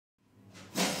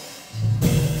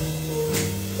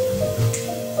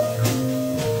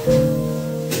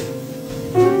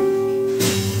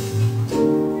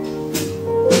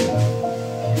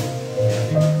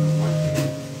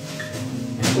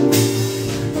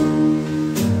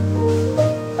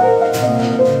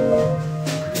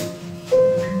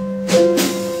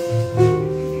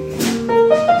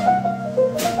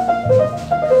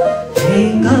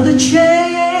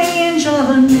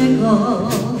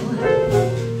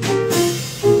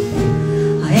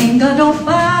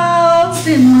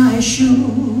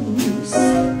shoes.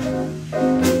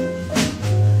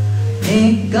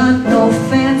 Ain't got no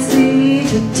fancy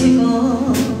to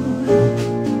tickle.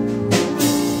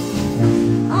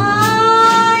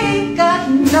 I ain't got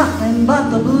nothing but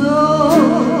the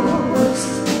blues.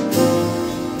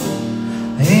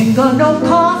 Ain't got no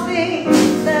coffee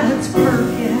that's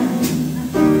perking.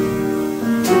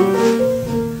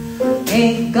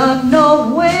 Ain't got no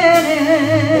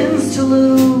winnings to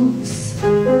lose.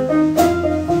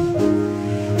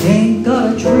 Ain't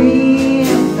got a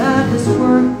dream that is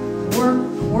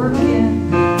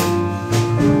working.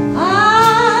 I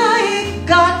ain't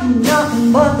got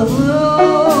nothing but the blues.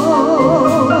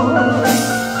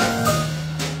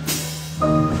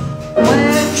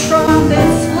 When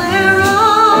trumpets flare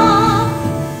up,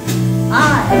 I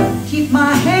keep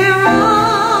my hair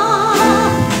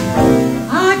up.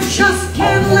 I just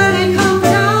can't let it come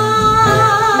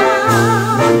down.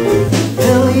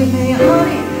 Believe me,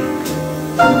 honey,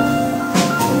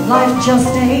 life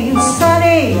just ain't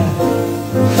sunny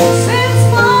since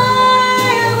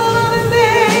my loving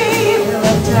baby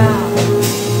left town.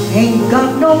 Ain't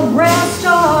got no rest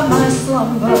on my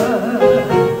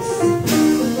slumbers.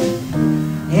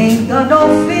 Ain't got no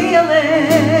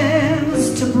feelings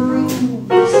to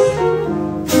bruise.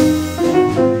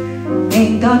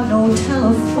 Ain't got no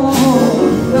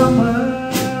telephone number,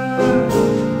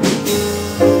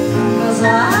 'cause I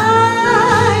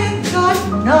ain't got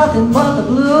nothing but the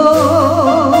blues.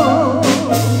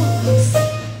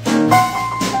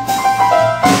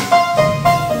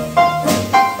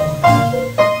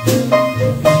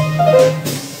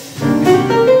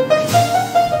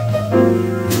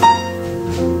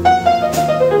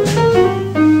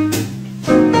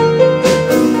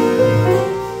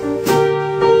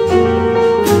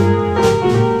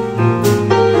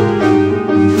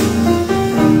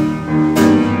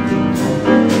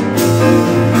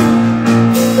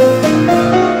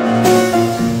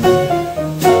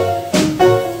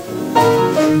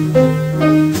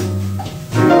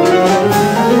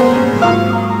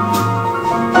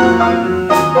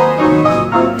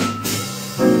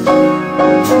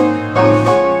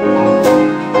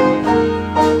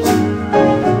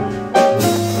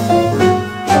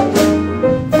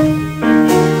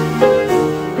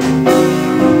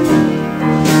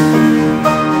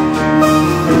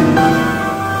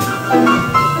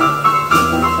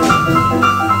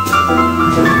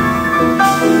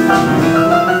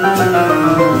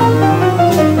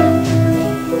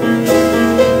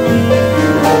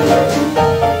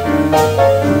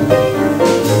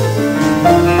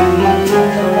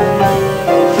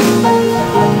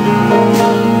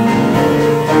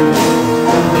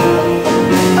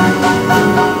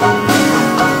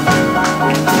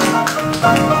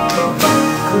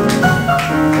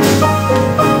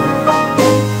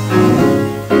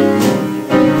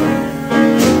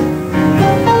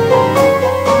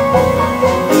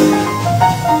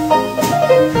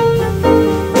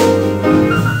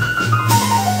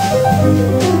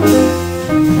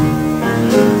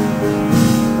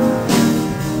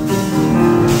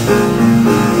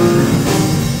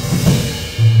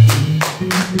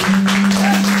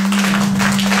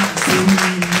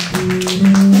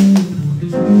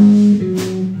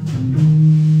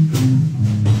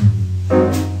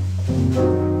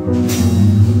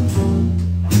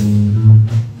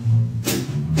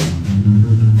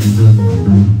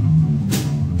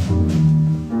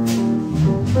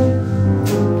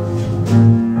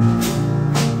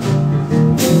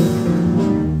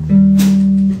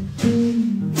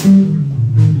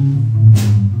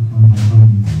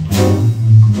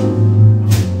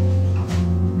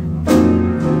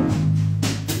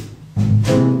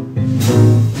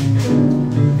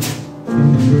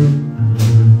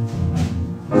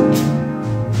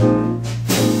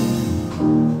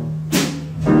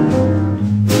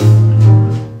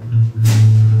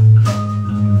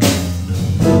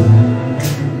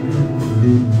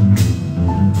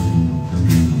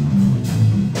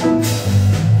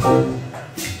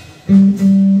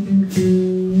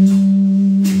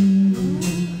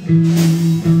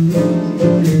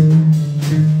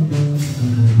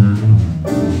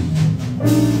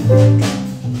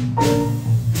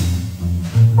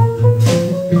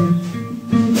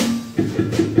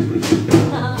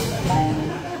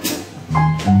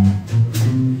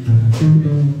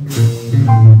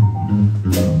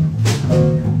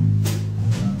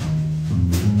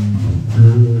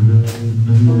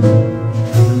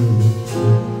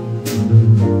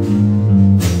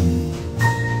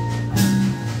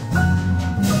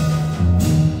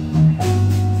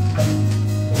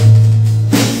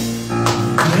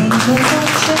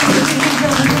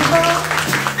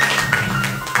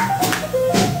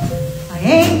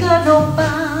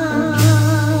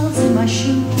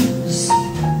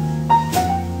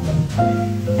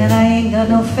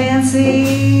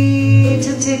 easy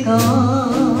to tickle,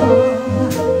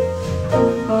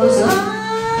 'cause I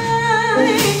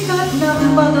ain't got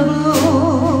nothing but the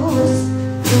blues.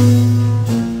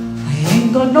 I ain't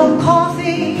got no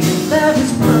coffee that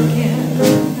is working,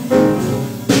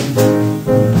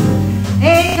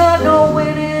 ain't got no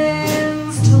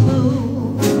winnings to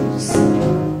lose,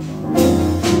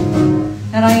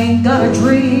 and I ain't got a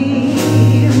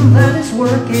dream that is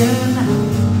working.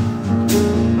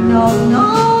 No, no,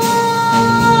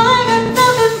 I got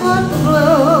nothing but the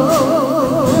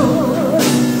blues.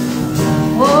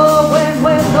 Oh,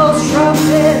 when those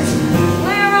trumpets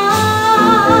flare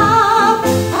up,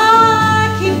 I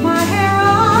keep my hair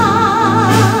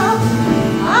up.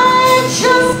 I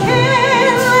just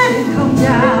can't let it come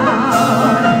down.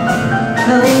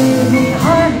 Believe me,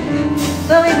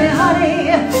 honey,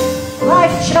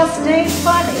 life just ain't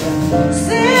funny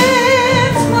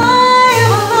since my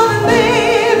ever-loving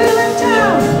baby left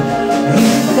town.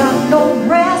 Ain't got no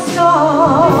rest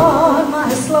on.